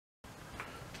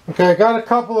Okay, I got a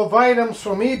couple of items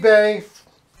from eBay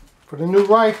for the new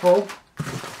rifle.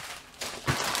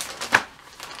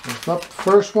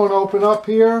 First one open up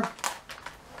here.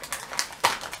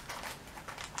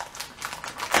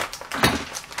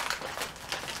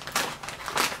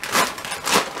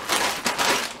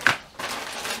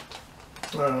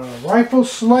 Rifle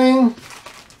sling.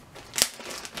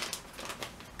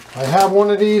 I have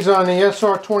one of these on the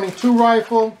SR22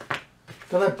 rifle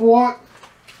that I bought.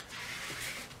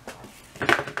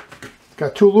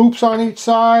 Got two loops on each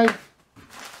side.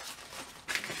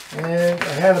 And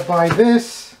I had to buy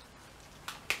this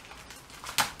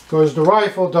because the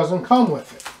rifle doesn't come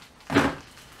with it.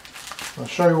 I'll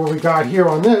show you what we got here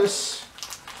on this.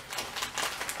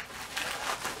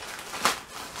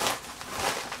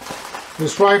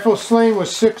 This rifle sling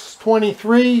was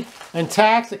 $623 and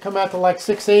tax. It come out to like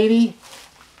 $680.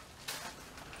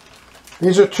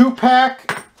 These are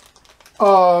 2-pack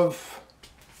of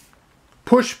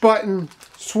push button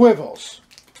swivels.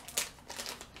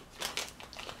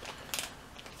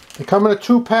 They come in a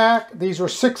 2-pack. These were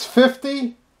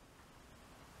 $650.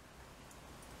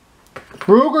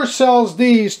 Ruger sells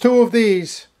these, 2 of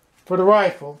these for the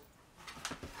rifle.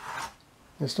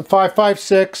 It's the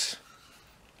 5.56.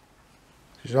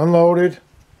 She's unloaded.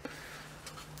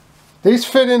 These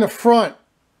fit in the front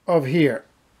of here.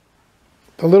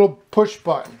 The little push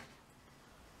button.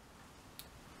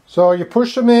 So you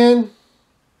push them in.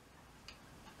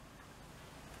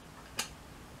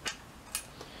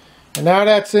 And now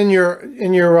that's in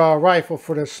your rifle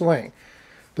for the sling.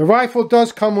 The rifle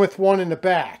does come with one in the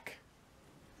back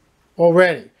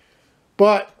already.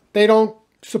 But they don't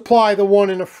supply the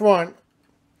one in the front.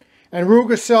 And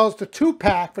Ruger sells the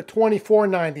 2-pack for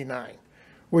 $24.99,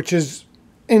 which is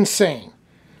insane.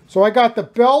 So I got the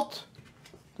belt,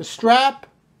 the strap,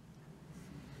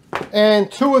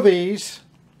 and 2 of these,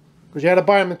 because you had to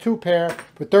buy them in 2 pair,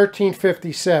 for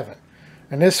 $13.57.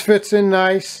 And this fits in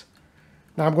nice.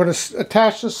 Now I'm going to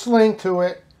attach the sling to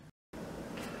it.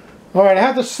 Alright, I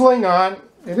have the sling on.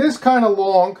 It is kind of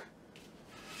long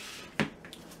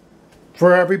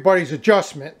for everybody's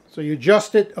adjustment. So you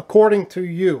adjust it according to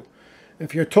you.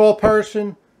 If you're a tall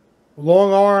person,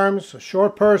 long arms, a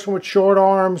short person with short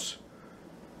arms,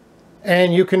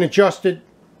 and you can adjust it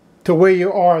to where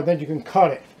you are, then you can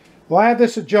cut it. Well, I have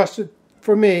this adjusted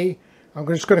for me. I'm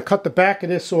just going to cut the back of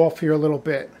this off here a little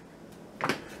bit.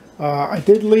 I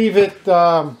did leave it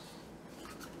not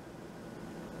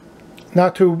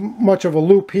too much of a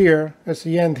loop here. That's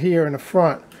the end here in the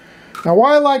front. Now,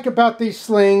 what I like about these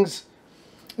slings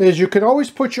is you can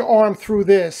always put your arm through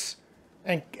this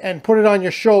and put it on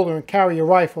your shoulder and carry your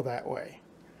rifle that way.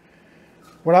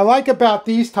 What I like about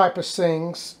these type of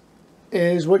slings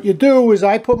is what you do is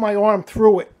I put my arm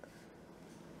through it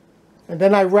and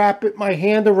then I wrap my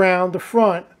hand around the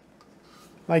front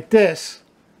like this,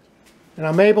 and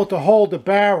I'm able to hold the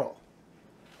barrel.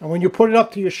 And when you put it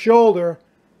up to your shoulder,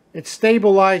 it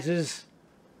stabilizes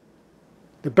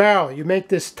the barrel. You make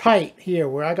this tight here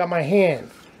where I got my hand.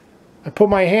 I put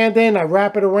my hand in, I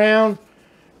wrap it around.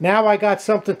 Now I got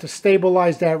something to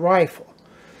stabilize that rifle.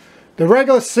 The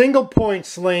regular single point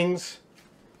slings,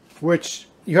 which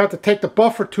you have to take the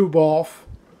buffer tube off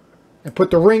and put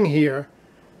the ring here,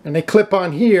 and they clip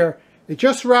on here, it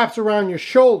just wraps around your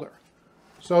shoulder.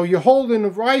 So you're holding the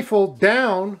rifle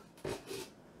down,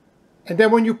 and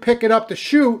then when you pick it up to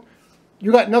shoot,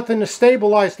 you got nothing to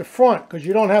stabilize the front because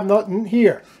you don't have nothing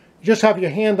here. You just have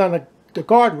your hand on the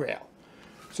guardrail.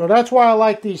 So that's why I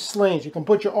like these slings. You can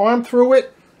put your arm through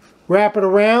it, wrap it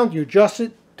around, you adjust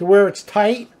it to where it's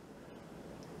tight,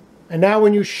 and now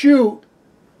when you shoot,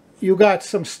 you got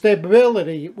some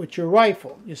stability with your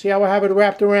rifle. You see how I have it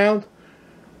wrapped around?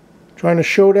 Trying to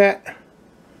show that.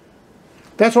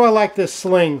 That's why I like this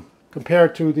sling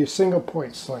compared to the single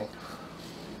point sling.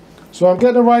 So I'm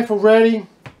getting the rifle ready.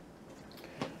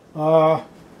 And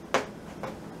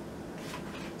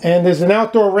there's an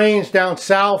outdoor range down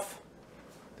south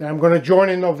that I'm going to join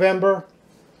in November.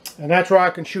 And that's where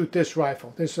I can shoot this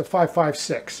rifle. This is a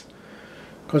 5.56.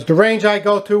 Because the range I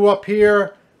go to up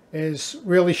here is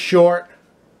really short.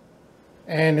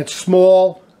 And it's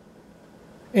small,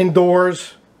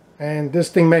 indoors. And this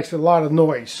thing makes a lot of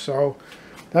noise. So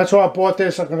that's why I bought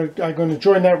this. I'm going to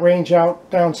join that range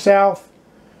out down south.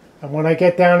 And when I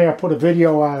get down there, I'll put a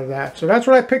video out of that. So that's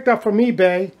what I picked up from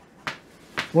eBay.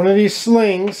 One of these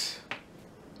slings.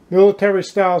 Military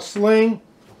style sling.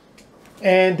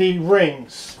 And the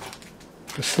rings.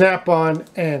 The snap-on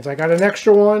ends. I got an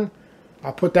extra one.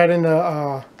 I'll put that in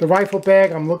the rifle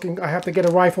bag. I have to get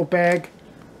a rifle bag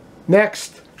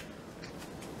next.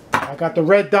 I got the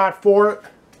red dot for it.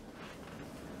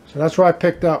 So that's what I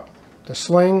picked up. the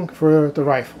sling for the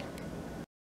rifle.